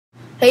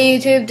Hey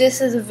YouTube,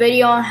 this is a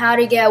video on how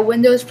to get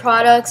Windows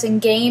products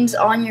and games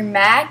on your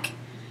Mac.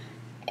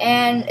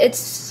 And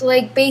it's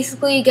like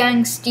basically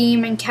getting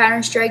Steam and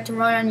Counter-Strike to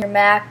run on your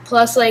Mac.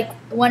 Plus, like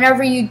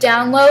whenever you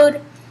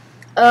download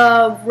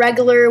a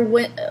regular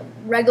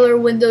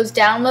Windows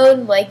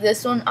download, like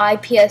this one,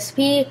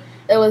 IPSP,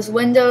 it was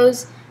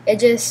Windows. You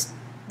just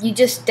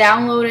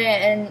download it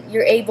and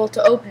you're able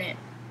to open it.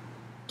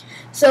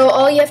 So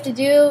all you have to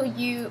do,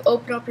 you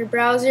open up your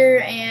browser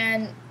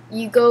and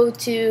you go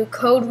to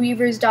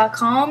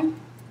codeweavers.com.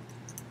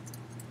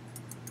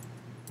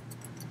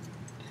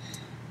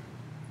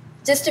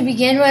 Just to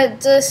begin with,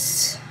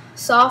 this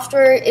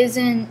software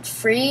isn't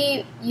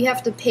free. You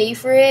have to pay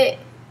for it.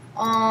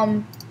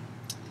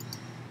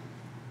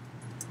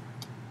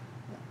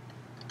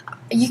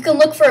 You can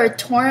look for a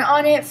torrent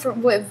on it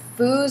with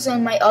views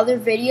on my other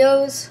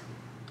videos,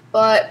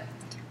 but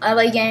I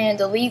like getting it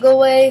the legal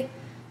way.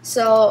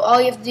 So all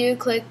you have to do,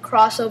 click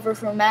crossover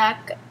for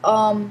Mac.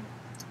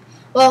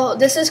 Well,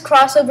 this is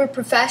crossover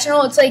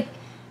professional. It's like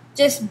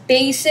just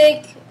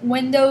basic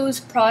Windows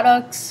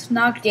products,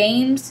 not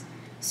games.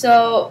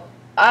 So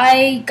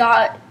I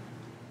got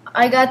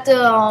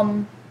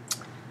a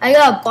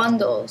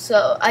bundle.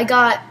 So I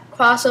got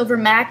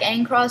crossover Mac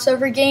and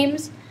crossover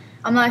games.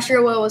 I'm not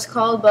sure what it was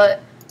called,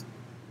 but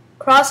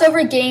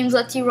crossover games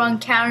lets you run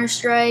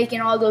Counter-Strike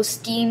and all those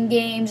Steam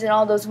games and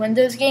all those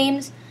Windows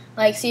games.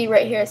 Like, see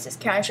right here, it says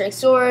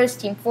counterstrike-source,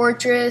 Team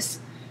Fortress,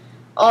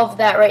 all of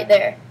that right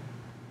there.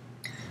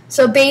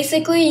 So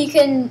basically, you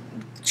can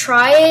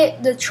try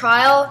it, the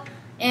trial,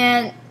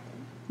 and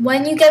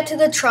when you get to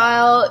the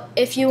trial,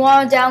 if you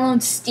want to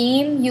download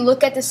Steam, you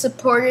look at the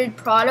supported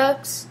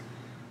products.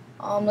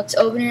 Let's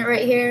open it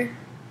right here.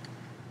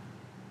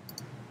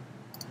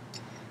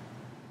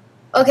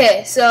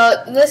 Okay,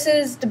 so this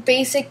is the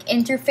basic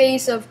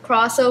interface of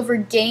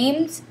crossover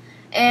games,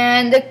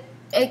 and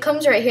it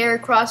comes right here,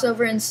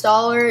 crossover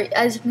installer.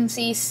 As you can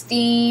see,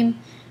 Steam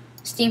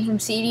from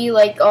CD,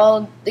 like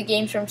all the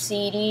games from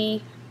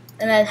CD,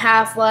 and then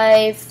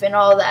Half-Life and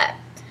all that.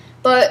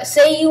 But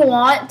say you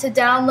want to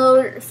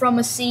download from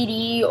a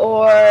CD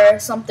or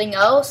something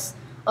else,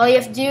 all you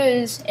have to do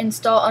is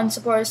install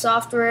unsupported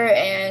software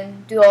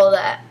and do all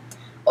that.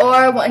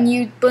 Or when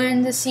you put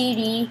in the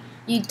CD,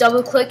 you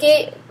double click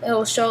it, it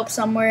will show up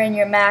somewhere in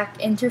your Mac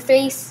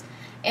interface,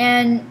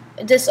 and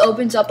this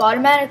opens up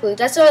automatically.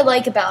 That's what I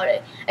like about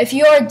it. If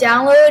you are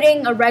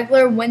downloading a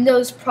regular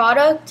Windows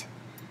product,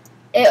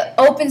 it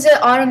opens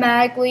it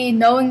automatically,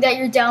 knowing that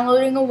you're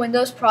downloading a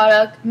Windows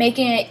product,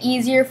 making it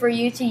easier for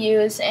you to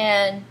use,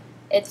 and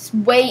it's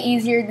way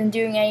easier than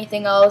doing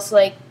anything else,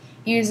 like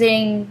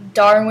using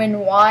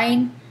Darwin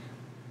Wine.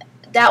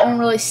 That one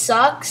really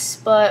sucks,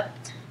 but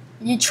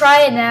you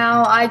try it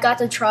now. I got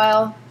the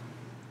trial.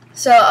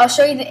 So I'll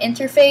show you the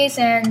interface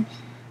and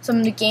some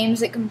of the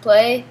games it can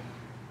play.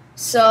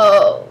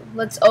 So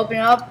let's open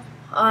it up.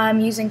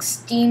 I'm using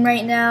Steam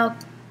right now.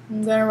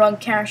 I'm going to run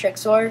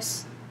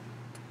counterstrike-source.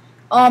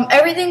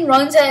 Everything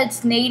runs at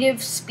its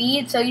native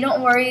speed, so you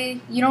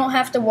don't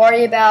have to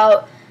worry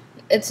about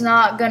it's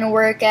not going to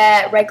work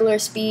at regular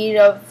speed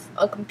of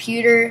a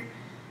computer.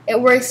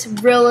 It works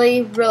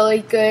really,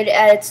 really good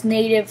at its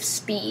native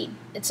speed.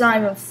 It's not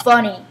even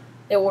funny.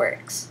 It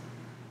works.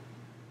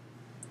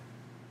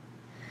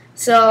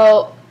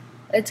 So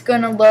it's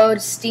going to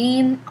load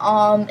Steam.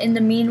 In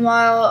the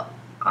meanwhile,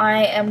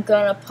 I am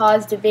going to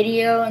pause the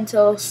video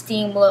until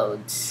Steam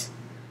loads.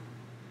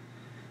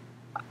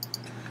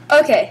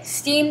 Okay,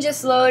 Steam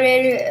just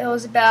loaded. It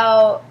was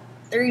about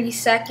 30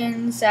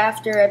 seconds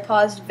after I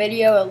paused the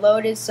video. It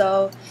loaded,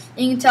 so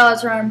you can tell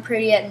it's running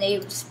pretty at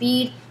native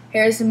speed.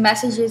 Here's the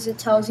messages it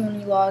tells you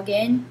when you log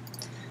in.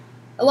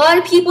 A lot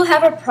of people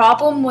have a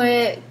problem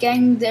with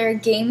getting their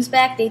games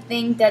back. They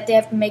think that they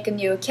have to make a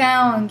new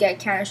account and get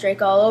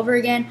Counter-Strike all over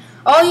again.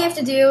 All you have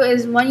to do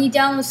is when you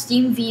download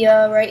Steam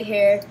via right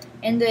here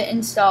in the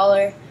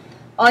installer,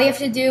 all you have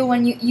to do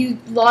when you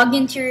log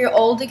into your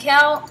old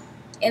account,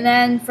 and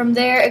then from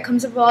there it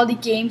comes up with all the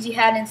games you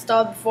had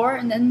installed before,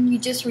 and then you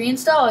just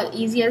reinstall it.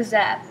 Easy as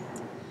that.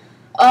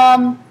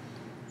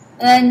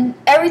 And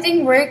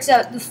everything works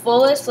at the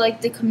fullest,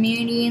 like the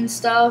community and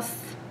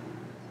stuff,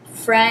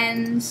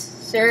 friends,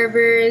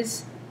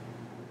 servers,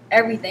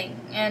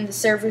 everything. And the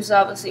servers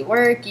obviously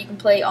work. You can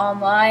play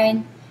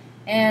online,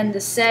 and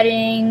the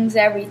settings,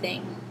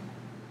 everything.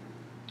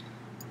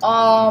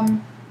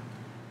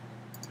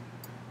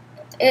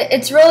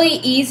 It's really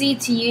easy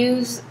to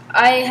use.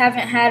 I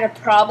haven't had a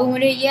problem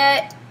with it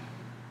yet,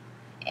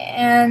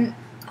 and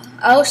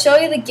I'll show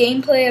you the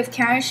gameplay of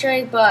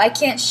Counter-Strike, but I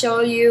can't show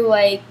you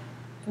like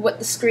what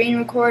the screen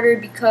recorder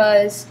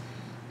because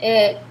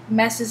it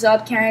messes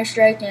up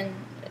Counter-Strike and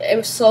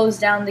it slows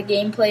down the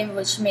gameplay,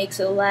 which makes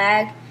it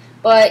lag.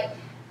 But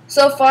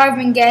so far I've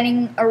been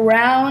getting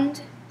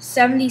around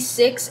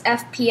 76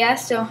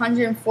 FPS to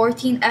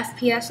 114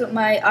 FPS with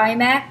my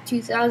iMac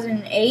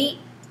 2008.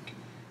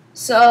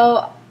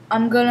 So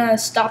I'm gonna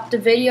stop the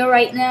video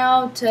right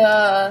now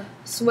to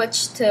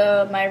switch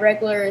to my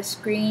regular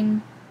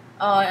screen,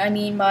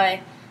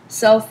 my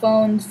cell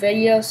phone's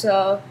video,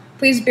 so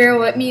please bear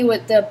with me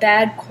with the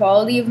bad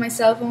quality of my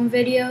cell phone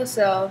video.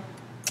 So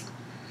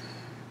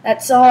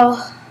that's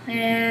all,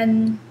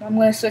 and I'm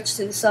going to switch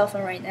to the cell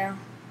phone right now.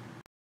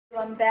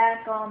 I'm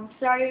back.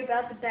 Sorry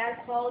about the bad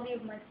quality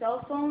of my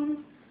cell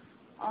phone.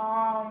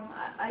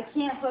 I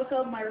can't hook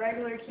up my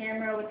regular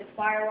camera with the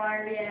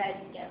FireWire yet. I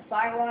didn't get a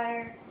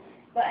FireWire.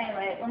 But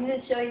anyway, I'm going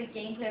to show you the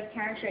gameplay of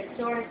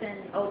counterstrike-source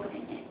and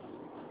opening it.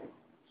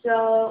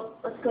 So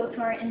let's go to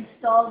our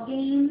installed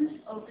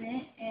games, open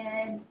it,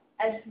 and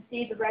as you can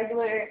see, the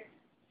regular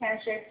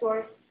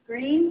counterstrike-source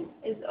screen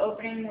is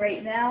opening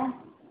right now.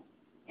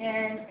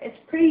 And it's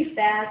pretty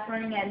fast,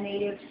 running at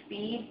native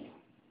speed.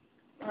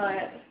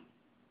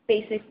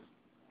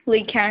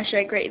 Basically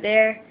Counter-Strike right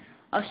there.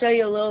 I'll show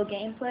you a little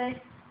gameplay.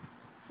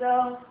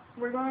 So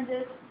we're going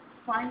to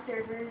find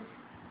servers,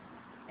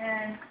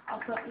 and I'll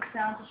put the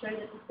sound to show you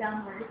that the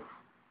sound works.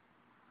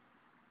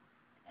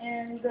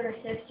 And we go to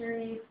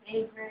history,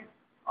 favorites,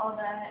 all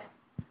that.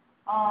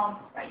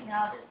 Right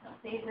now there's no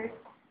favorites.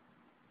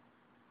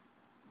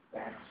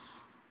 Yes.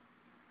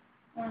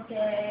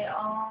 Okay,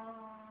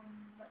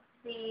 let's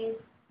see.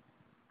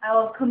 I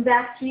will come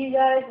back to you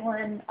guys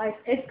when I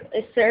pick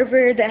a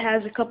server that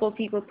has a couple of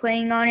people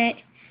playing on it.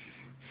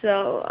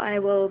 So I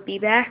will be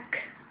back.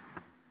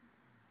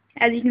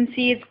 As you can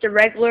see, it's the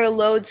regular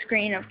load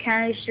screen of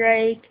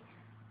Counter-Strike.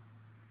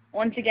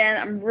 Once again,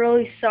 I'm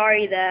really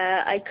sorry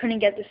that I couldn't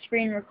get the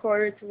screen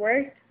recorder to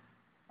work.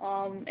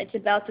 It's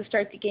about to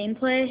start the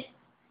gameplay.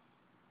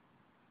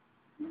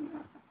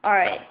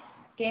 Alright,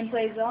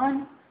 gameplay's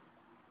on.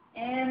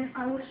 And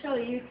I will show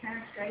you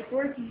Counter-Strike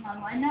working on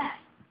my Mac.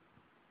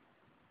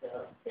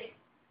 So,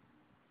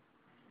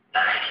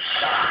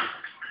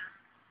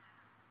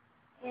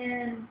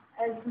 and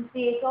as you can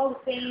see, it's all the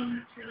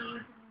same trees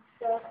and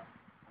stuff.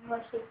 I'm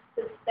going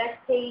to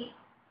spectate.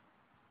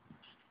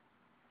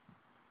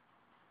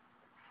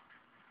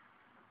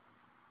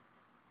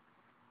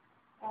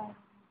 On.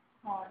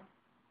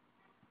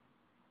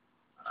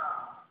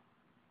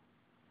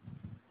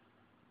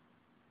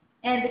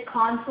 And the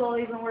console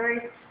even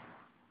works.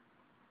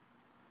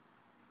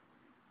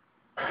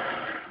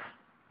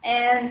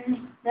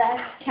 And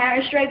that's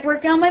Counter-Strike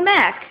working on my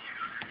Mac.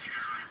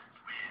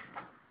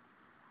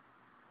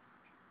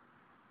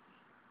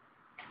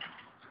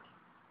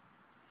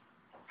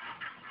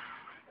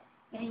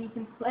 And you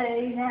can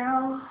play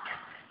now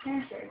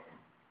Counter-Strike.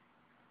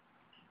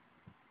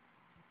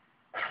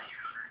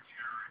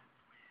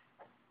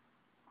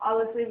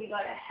 Obviously we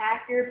got a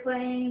hacker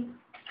playing.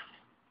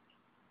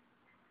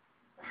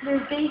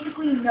 There's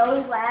basically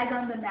no lag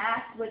on the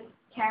Mac with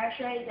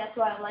Counter-Strike. That's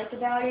what I like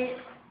about it.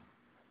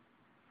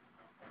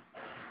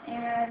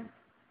 And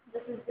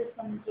this is just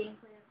some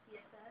gameplay of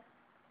CSS.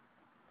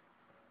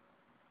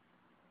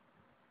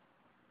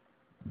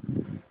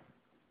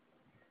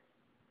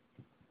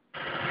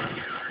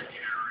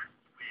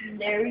 And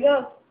there we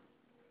go.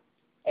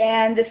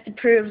 And just to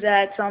prove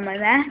that it's on my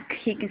Mac,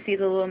 you can see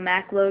the little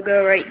Mac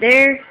logo right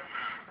there.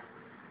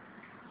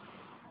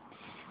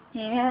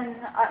 And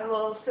I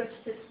will switch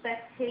to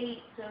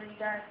spectate so you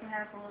guys can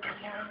have a little bit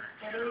more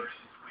footage.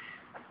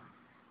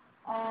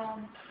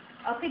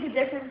 I'll pick a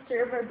different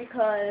server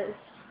because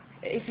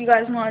if you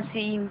guys want to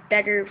see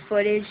better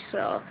footage,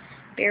 so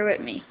bear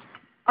with me.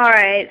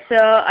 Alright, so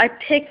I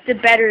picked the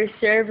better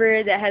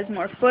server that has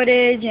more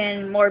footage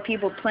and more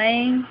people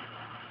playing.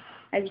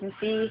 As you can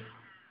see,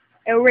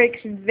 it works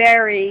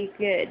very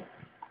good.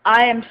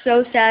 I am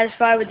so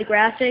satisfied with the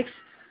graphics.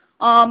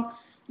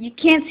 You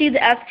can't see the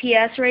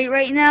FPS rate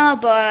right now,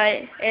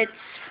 but it's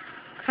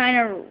kind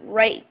of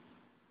right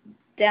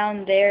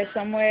down there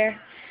somewhere.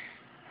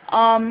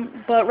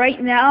 But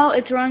right now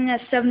it's running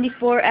at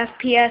 74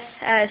 FPS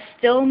as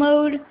still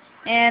mode,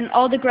 and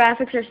all the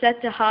graphics are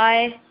set to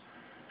high.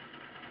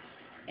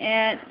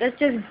 And that's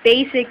just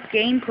basic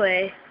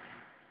gameplay.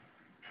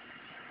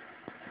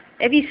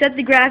 If you set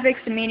the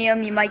graphics to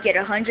medium, you might get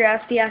 100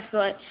 FPS,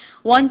 but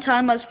one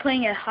time I was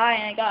playing it high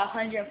and I got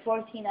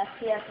 114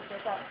 FPS, which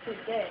I thought was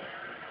pretty good.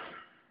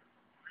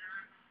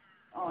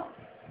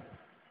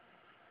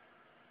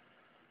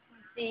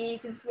 See, you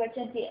can switch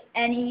into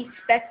any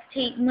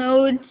spectate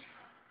mode,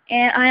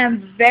 and I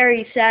am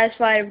very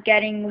satisfied of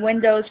getting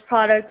Windows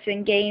products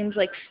and games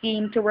like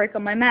Steam to work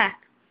on my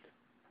Mac.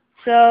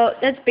 So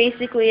that's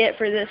basically it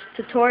for this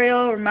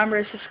tutorial.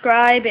 Remember to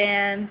subscribe,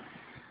 and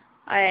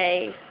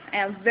I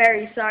am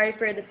very sorry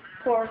for the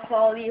poor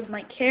quality of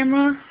my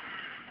camera,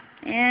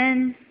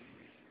 and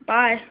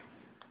bye.